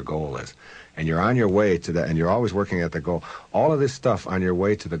is that your goal is, and you're on your way to that, and you're always working at the goal, all of this stuff on your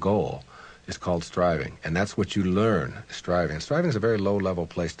way to the goal is called striving, and that's what you learn, striving. And striving is a very low-level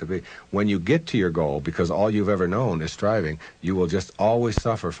place to be. When you get to your goal, because all you've ever known is striving, you will just always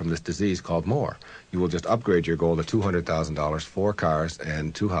suffer from this disease called more. You will just upgrade your goal to $200,000, 4 cars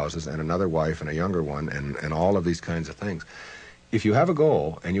and 2 houses and another wife and a younger one and all of these kinds of things. If you have a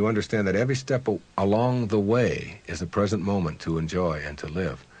goal and you understand that every step along the way is a present moment to enjoy and to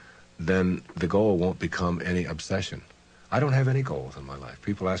live, then the goal won't become any obsession. I don't have any goals in my life.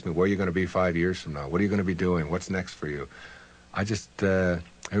 People ask me, where are you going to be 5 years from now? What are you going to be doing? What's next for you? I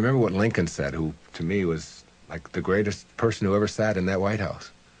remember what Lincoln said, who to me was like the greatest person who ever sat in that White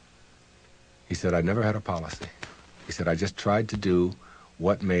House. He said, I never had a policy. He said, I just tried to do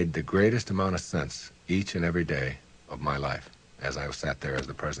what made the greatest amount of sense each and every day of my life as I sat there as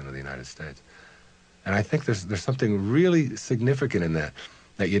the President of the United States. And I think there's something really significant in that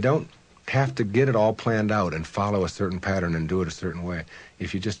you don't have to get it all planned out and follow a certain pattern and do it a certain way.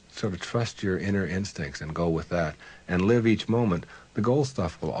 If you just sort of trust your inner instincts and go with that and live each moment, the goal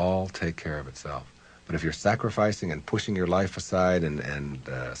stuff will all take care of itself. But if you're sacrificing and pushing your life aside and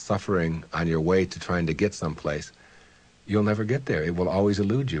suffering on your way to trying to get someplace, you'll never get there. It will always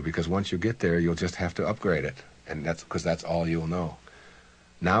elude you, because once you get there, you'll just have to upgrade it. And that's because that's all you'll know.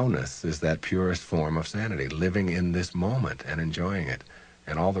 Nowness is that purest form of sanity, living in this moment and enjoying it.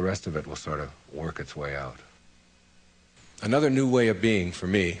 And all the rest of it will sort of work its way out. Another new way of being for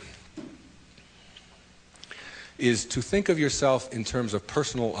me is to think of yourself in terms of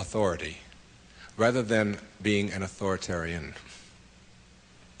personal authority rather than being an authoritarian.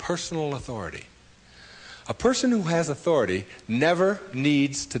 Personal authority. A person who has authority never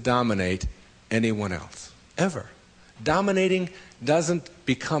needs to dominate anyone else, ever. Dominating doesn't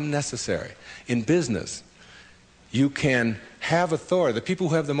become necessary. In business, you can have authority. The people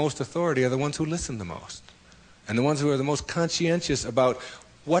who have the most authority are the ones who listen the most, and the ones who are the most conscientious about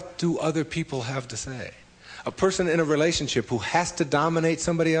what do other people have to say. A person in a relationship who has to dominate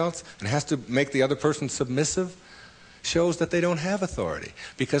somebody else and has to make the other person submissive shows that they don't have authority,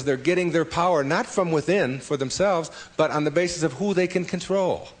 because they're getting their power not from within for themselves, but on the basis of who they can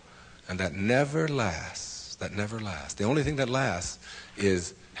control. And that never lasts. That never lasts. The only thing that lasts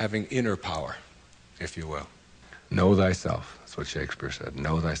is having inner power, if you will. Know thyself. That's what Shakespeare said.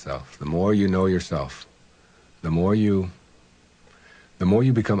 Know thyself. The more you know yourself, the more you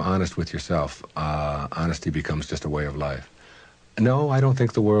become honest with yourself, honesty becomes just a way of life. No, I don't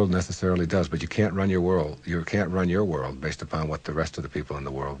think the world necessarily does, but you can't run your world. You can't run your world based upon what the rest of the people in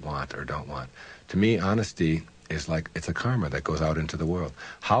the world want or don't want. To me, honesty is like, it's a karma that goes out into the world.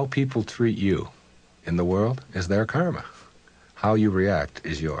 How people treat you in the world is their karma. How you react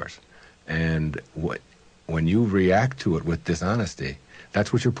is yours. And when you react to it with dishonesty,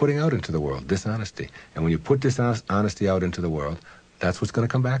 that's what you're putting out into the world, dishonesty. And when you put dishonesty out into the world, that's what's going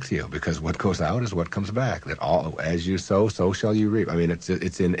to come back to you, because what goes out is what comes back. That all, as you sow, so shall you reap. I mean, it's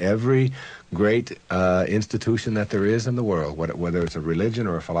in every great institution that there is in the world, whether it's a religion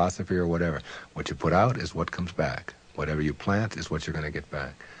or a philosophy or whatever. What you put out is what comes back. Whatever you plant is what you're going to get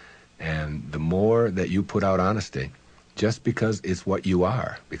back. And the more that you put out honesty, just because it's what you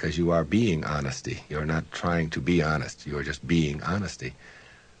are, because you are being honesty, you're not trying to be honest, you're just being honesty,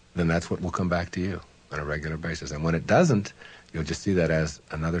 then that's what will come back to you on a regular basis. And when it doesn't, you'll just see that as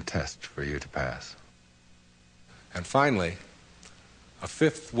another test for you to pass. And finally, a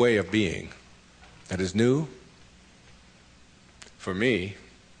fifth way of being that is new, for me,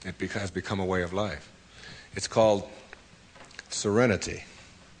 it has become a way of life. It's called serenity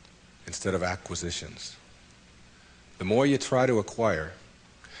instead of acquisitions. The more you try to acquire,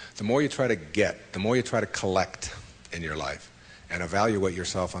 the more you try to get, the more you try to collect in your life and evaluate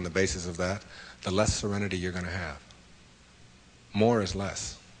yourself on the basis of that, the less serenity you're going to have. More is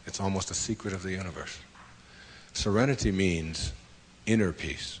less. It's almost a secret of the universe. Serenity means inner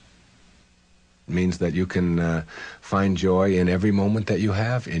peace. It means that you can find joy in every moment that you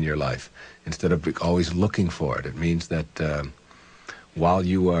have in your life instead of always looking for it. It means that while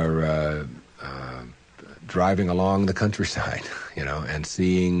you are driving along the countryside, and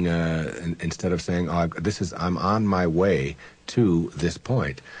seeing, instead of saying, I'm on my way to this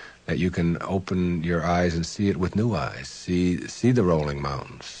point, that you can open your eyes and see it with new eyes. See the rolling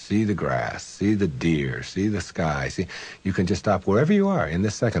mountains, see the grass, see the deer, see the sky. See, you can just stop wherever you are in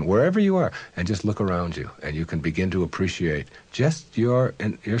this second, wherever you are, and just look around you, and you can begin to appreciate just your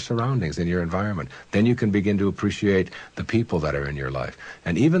surroundings and your environment. Then you can begin to appreciate the people that are in your life,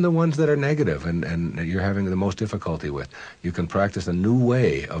 and even the ones that are negative and you're having the most difficulty with. You can practice a new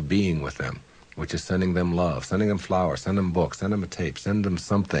way of being with them, which is sending them love, sending them flowers, send them books, send them a tape, send them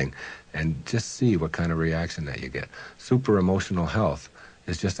something, and just see what kind of reaction that you get. Super emotional health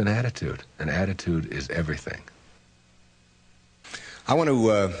is just an attitude. An attitude is everything. I want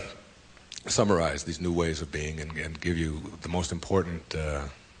to summarize these new ways of being and give you the most important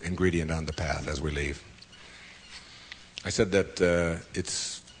ingredient on the path as we leave. I said that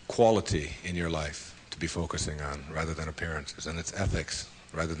it's quality in your life to be focusing on rather than appearances, and it's ethics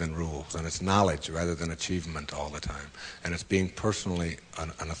rather than rules, and it's knowledge rather than achievement all the time, and it's being personally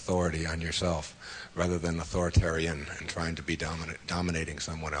an authority on yourself rather than authoritarian and trying to be dominating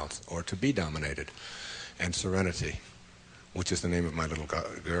someone else or to be dominated, and serenity, which is the name of my little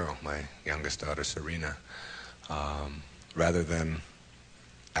girl, my youngest daughter, Serena, rather than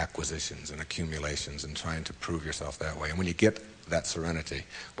acquisitions and accumulations and trying to prove yourself that way. And when you get that serenity,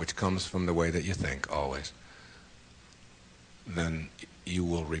 which comes from the way that you think always, then you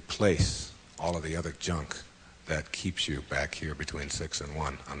will replace all of the other junk that keeps you back here between 6 and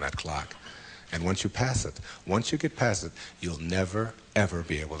 1 on that clock. And once you pass it, once you get past it, you'll never, ever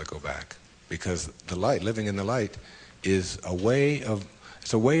be able to go back. Because the light, living in the light, is a way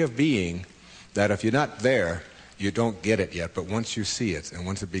of being that if you're not there, you don't get it yet. But once you see it, and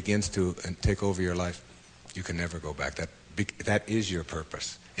once it begins to take over your life, you can never go back. That is your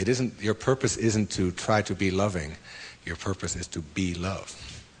purpose. Your purpose isn't to try to be loving. Your purpose is to be love,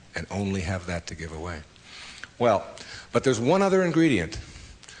 and only have that to give away. Well, but there's one other ingredient,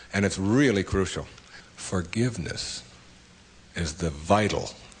 and it's really crucial. Forgiveness is the vital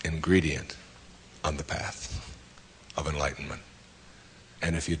ingredient on the path of enlightenment.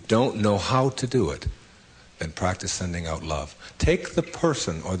 And if you don't know how to do it, then practice sending out love. Take the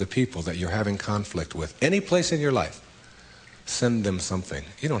person or the people that you're having conflict with, any place in your life, send them something.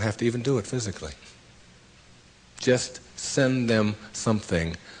 You don't have to even do it physically. Just send them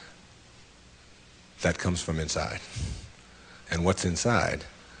something that comes from inside. And what's inside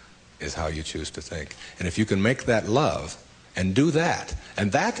is how you choose to think. And if you can make that love and do that,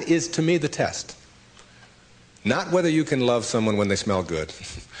 and that is to me the test. Not whether you can love someone when they smell good,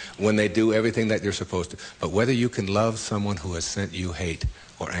 when they do everything that you're supposed to, but whether you can love someone who has sent you hate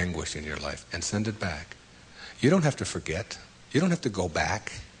or anguish in your life and send it back. You don't have to forget. You don't have to go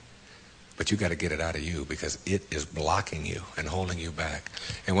back. But you got to get it out of you because it is blocking you and holding you back.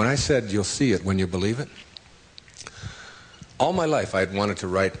 And when I said you'll see it when you believe it, all my life I had wanted to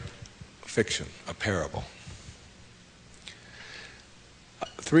write fiction, a parable.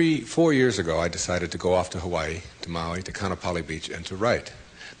 3-4 years ago I decided to go off to Hawaii, to Maui, to Kaanapali Beach, and to write.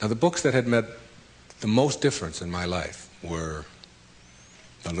 Now the books that had made the most difference in my life were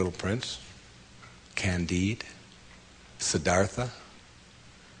The Little Prince, Candide, Siddhartha,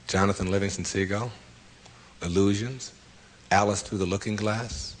 Jonathan Livingston Seagull, Illusions, Alice Through the Looking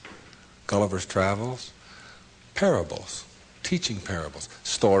Glass, Gulliver's Travels, parables, teaching parables,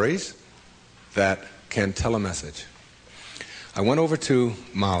 stories that can tell a message. I went over to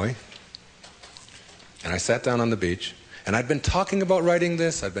Maui, and I sat down on the beach, and I'd been talking about writing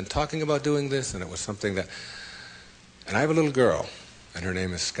this, I'd been talking about doing this, and it was something that... And I have a little girl, and her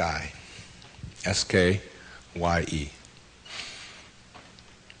name is Sky, S-K-Y-E.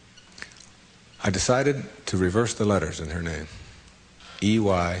 I decided to reverse the letters in her name,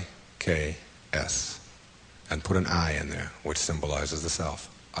 E-Y-K-S, and put an I in there, which symbolizes the self,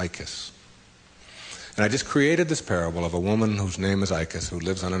 Icus. And I just created this parable of a woman whose name is Icus, who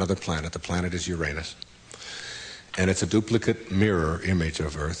lives on another planet. The planet is Uranus. And it's a duplicate mirror image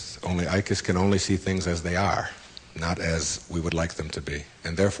of Earth, only Icus can only see things as they are, not as we would like them to be.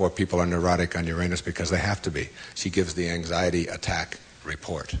 And therefore people are neurotic on Uranus because they have to be. She gives the anxiety attack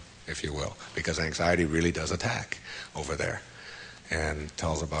report, if you will, because anxiety really does attack over there, and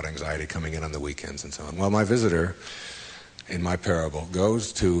tells about anxiety coming in on the weekends and so on. Well, my visitor in my parable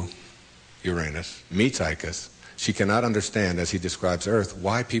goes to Uranus, meets Icus. She cannot understand, as he describes Earth,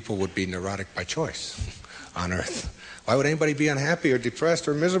 why people would be neurotic by choice on Earth. Why would anybody be unhappy or depressed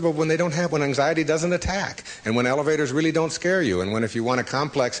or miserable when anxiety doesn't attack, and when elevators really don't scare you, and when if you want a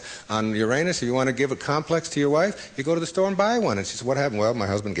complex on Uranus, if you want to give a complex to your wife, you go to the store and buy one. And she says, what happened? Well, my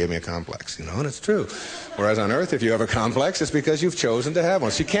husband gave me a complex, and it's true. Whereas on Earth, if you have a complex, it's because you've chosen to have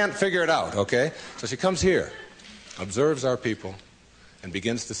one. She can't figure it out, okay? So she comes here, observes our people, and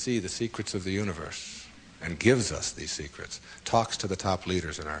begins to see the secrets of the universe and gives us these secrets, talks to the top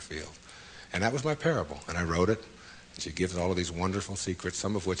leaders in our field. And that was my parable, and I wrote it. And she gives all of these wonderful secrets,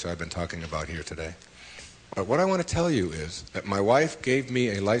 some of which I've been talking about here today. But what I want to tell you is that my wife gave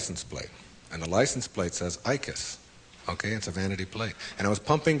me a license plate, and the license plate says ICUS. Okay, it's a vanity plate. And I was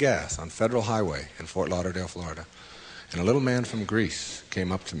pumping gas on Federal Highway in Fort Lauderdale, Florida, and a little man from Greece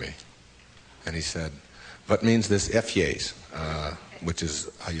came up to me, and he said, "What means this Ephies?" Which is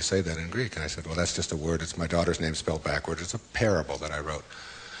how you say that in Greek. And I said, "Well, that's just a word. It's my daughter's name spelled backwards. It's a parable that I wrote."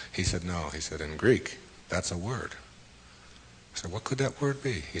 He said, "No." He said, "In Greek, that's a word." I said, "What could that word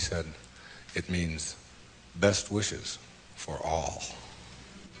be?" He said, "It means best wishes for all."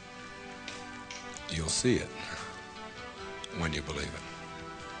 You'll see it when you believe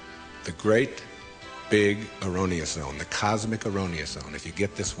it. The great, big erroneous zone, the cosmic erroneous zone. If you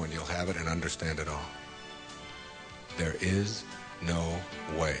get this one, you'll have it and understand it all. There is no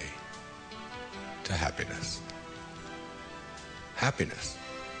way to happiness. Happiness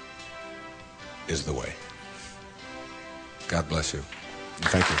is the way. God bless you. And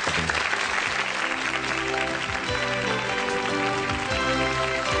thank you for being here.